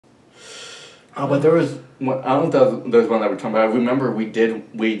Oh, but there was one, I don't know if there was one that we're talking about. I remember we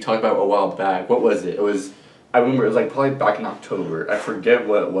talked about it a while back. What was it? I remember it was like probably back in October. I forget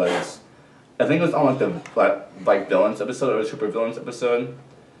what it was. I think it was on like the like villains episode or the super villains episode.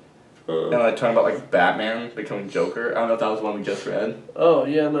 And like talking about like Batman becoming Joker. I don't know if that was one we just read. Oh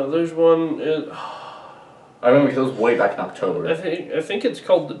yeah, no, there's one. I remember because it was way back in October. I think it's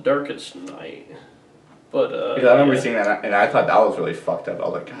called The Darkest Night. But because I remember seeing that and I thought that was really fucked up. I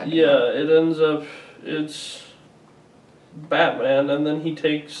was like, God. Yeah, it ends up it's Batman, and then he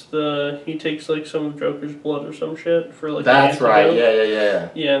takes like some of Joker's blood or some shit for like. That's right. Yeah.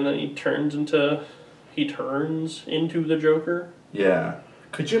 Yeah, and then he turns into the Joker. Yeah.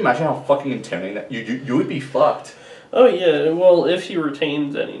 Could you imagine how fucking intimidating that you would be fucked. Oh yeah, well if he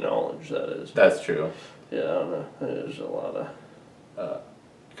retains any knowledge, that is. That's true. Yeah, I don't know. There's a lot of.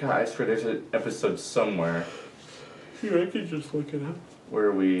 God, I swear there's an episode somewhere. Yeah, I could just look it up.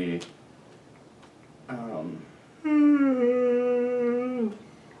 Where we.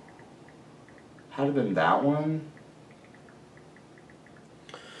 Had it been that one?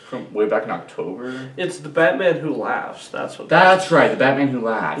 From way back in October? It's the Batman Who Laughs. That's what. That's right, the Batman Who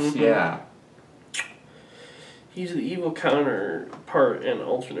Laughs. Mm-hmm. Yeah. He's the evil counterpart and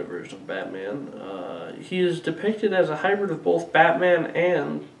alternate version of Batman. He is depicted as a hybrid of both Batman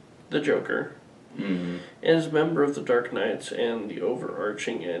and the Joker. Mm-hmm. And is a member of the Dark Knights and the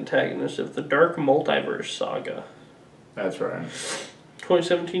overarching antagonist of the Dark Multiverse saga. That's right.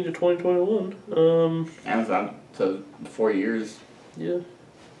 2017 to 2021. Amazon, so 4 years. Yeah.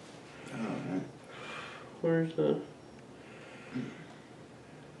 Oh, man. Where's the...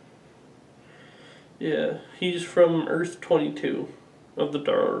 Yeah, he's from Earth 22 of the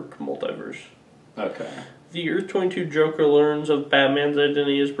Dark Multiverse. Okay. The Earth 22 Joker learns of Batman's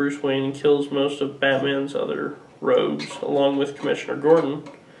identity as Bruce Wayne and kills most of Batman's other rogues, along with Commissioner Gordon.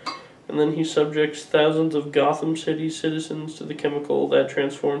 And then he subjects thousands of Gotham City citizens to the chemical that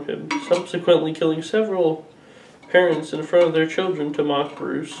transformed him, subsequently killing several parents in front of their children to mock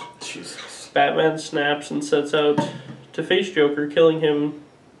Bruce. Jesus. Batman snaps and sets out to face Joker, killing him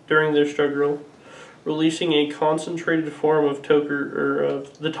during their struggle, releasing a concentrated form of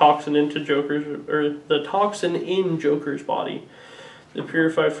the toxin in Joker's body. The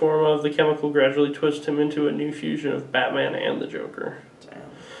purified form of the chemical gradually twists him into a new fusion of Batman and the Joker.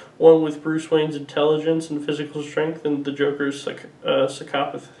 Damn. One with Bruce Wayne's intelligence and physical strength, and the Joker's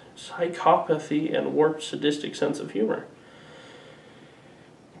psychopathy and warped sadistic sense of humor.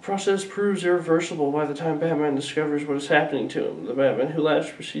 The process proves irreversible by the time Batman discovers what is happening to him. The Batman Who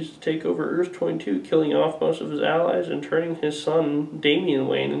Laughs proceeds to take over Earth 22, killing off most of his allies and turning his son, Damian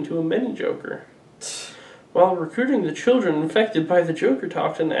Wayne, into a mini-Joker, while recruiting the children infected by the Joker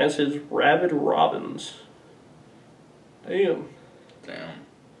toxin as his rabid Robins. Damn.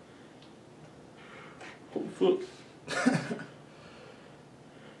 Holy fuck.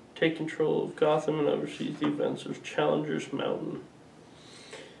 Take control of Gotham and oversees the events of Challenger's Mountain.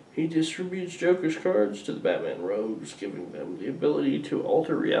 He distributes Joker's cards to the Batman rogues, giving them the ability to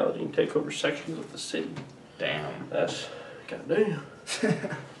alter reality and take over sections of the city. Damn. That's... goddamn.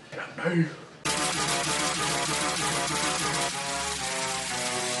 Goddamn.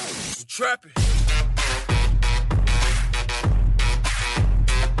 Trapping.